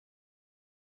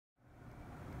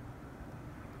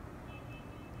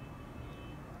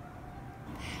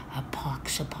A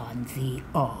pox upon thee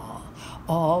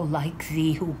all like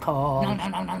thee who call. No.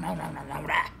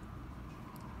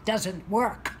 Doesn't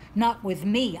work. Not with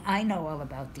me. I know all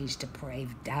about these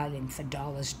depraved, dying for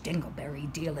dollars, dingleberry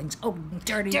dealings. Oh,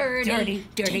 dirty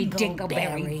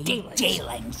dingleberry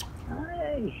dealings.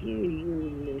 I hear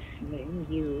you listening,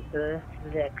 you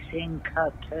earth-vexing,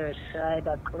 cutter,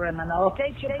 cyber-criminal.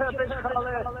 Take your purpose,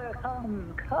 caller.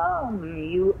 Come,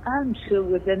 you answer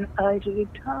with an ivory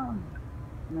tongue.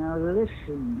 Now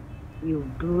listen, you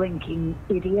blinking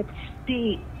idiot,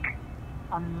 speak.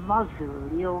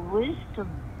 Unmuzzle your wisdom.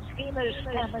 Schemers,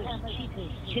 scammers,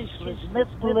 cheaters, chiselers,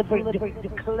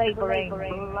 misdelivered, clabering,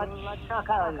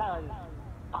 bloodsuckers.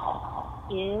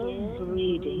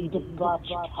 Ill-breeding,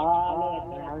 debauched,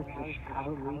 harlot,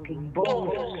 foul-reeking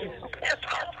bulls.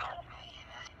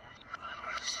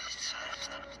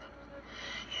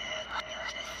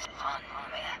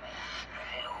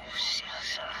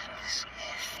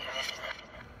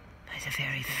 By the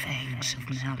very fangs of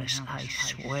malice, I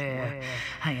swear,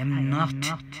 I am not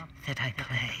that I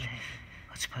play.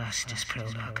 What's past is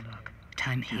prologue.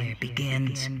 Time here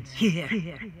begins. Here.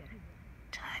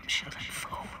 Time shall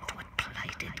unfold what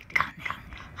plighted cunning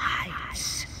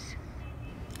hides.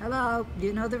 Hello,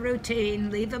 you know the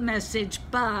routine. Leave a message,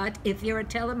 but if you're a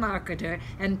telemarketer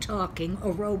and talking,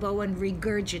 a robo and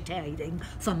regurgitating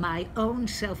for my own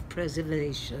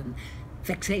self-preservation,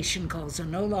 vexation calls are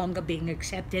no longer being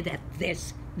accepted at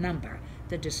this number.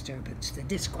 The disturbance, the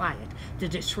disquiet, the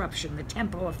disruption, the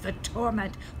tempo of the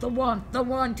torment, the want, the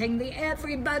wanting, the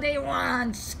everybody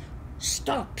wants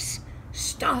stops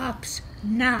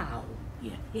now.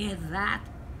 You hear that?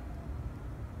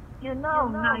 You know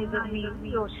neither me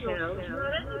yourselves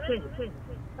nor anything.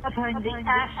 Behind the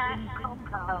ashen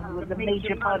compound with the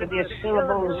major part of your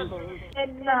syllables.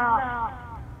 And now,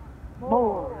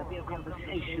 more of your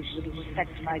conversations would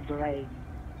infect my brain.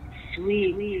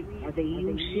 Sweet are the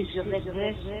uses of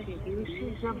adversity.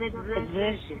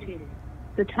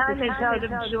 The time is out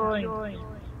of joint.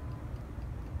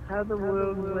 How the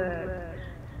world works,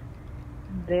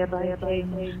 and thereby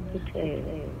claims the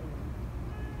tale.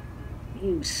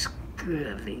 You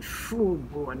scurvy,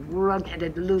 fool-born,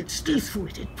 rug-headed lutes,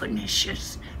 stiff-witted,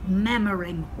 pernicious,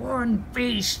 mammering, horned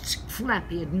beasts,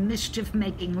 flappy-eyed,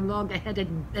 mischief-making,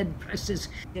 logger-headed bed-presses,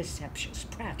 deceptious,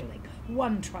 prattling,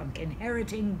 one-trunk,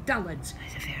 inheriting dullards. By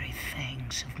the very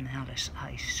fangs of malice,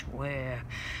 I swear,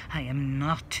 I am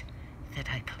not that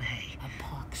I play. A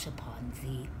pox upon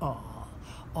thee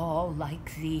all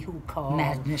like thee who call.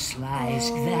 Madness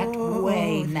lies that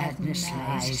way, madness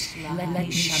lies. Let me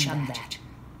shun that.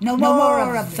 No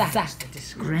more of that.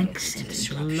 Ranks and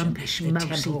lumpish,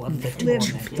 mousy,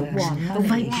 the one, the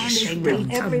vice,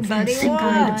 everybody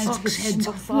wants. Oxheads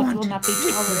thought will not be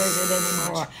tolerated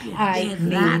anymore. I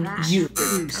mean you.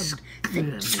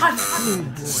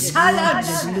 Silence!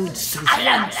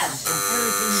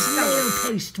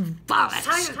 Snail-paced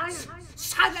varlets!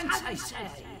 Silence, I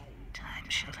say! Time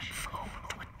shall unfold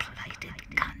what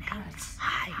plighted cunning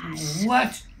hides.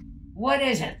 What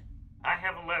is it? I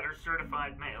have a letter,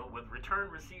 certified mail, with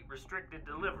return receipt restricted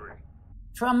delivery.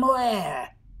 From where?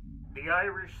 The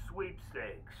Irish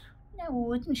sweepstakes. Now,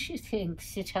 wouldn't you think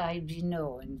that I'd be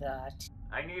knowing that?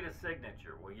 I need a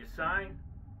signature. Will you sign?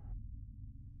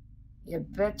 You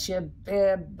bet your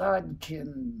bare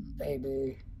bodkin,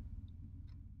 baby.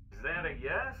 Is that a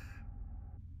yes?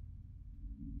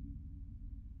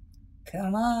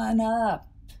 Come on up.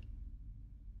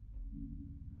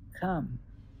 Come.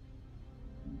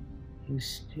 You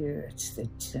spirits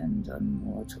that tend on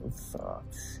mortal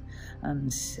thoughts,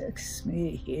 unsex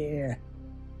me here,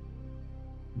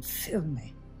 and fill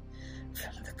me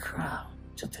from the crown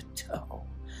to the toe,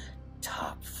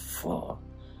 top full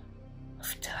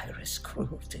of tireless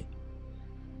cruelty.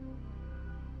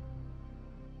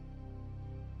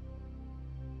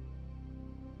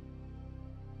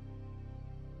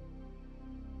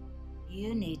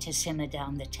 You need to simmer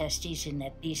down the testes in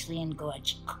that beastly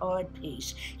engorged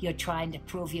codpiece you're trying to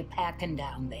prove you're packing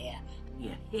down there.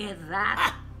 You hear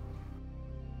that?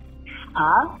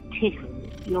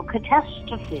 Tiffin, your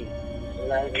catastrophe.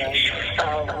 Like a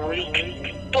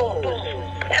foul-reeking bull.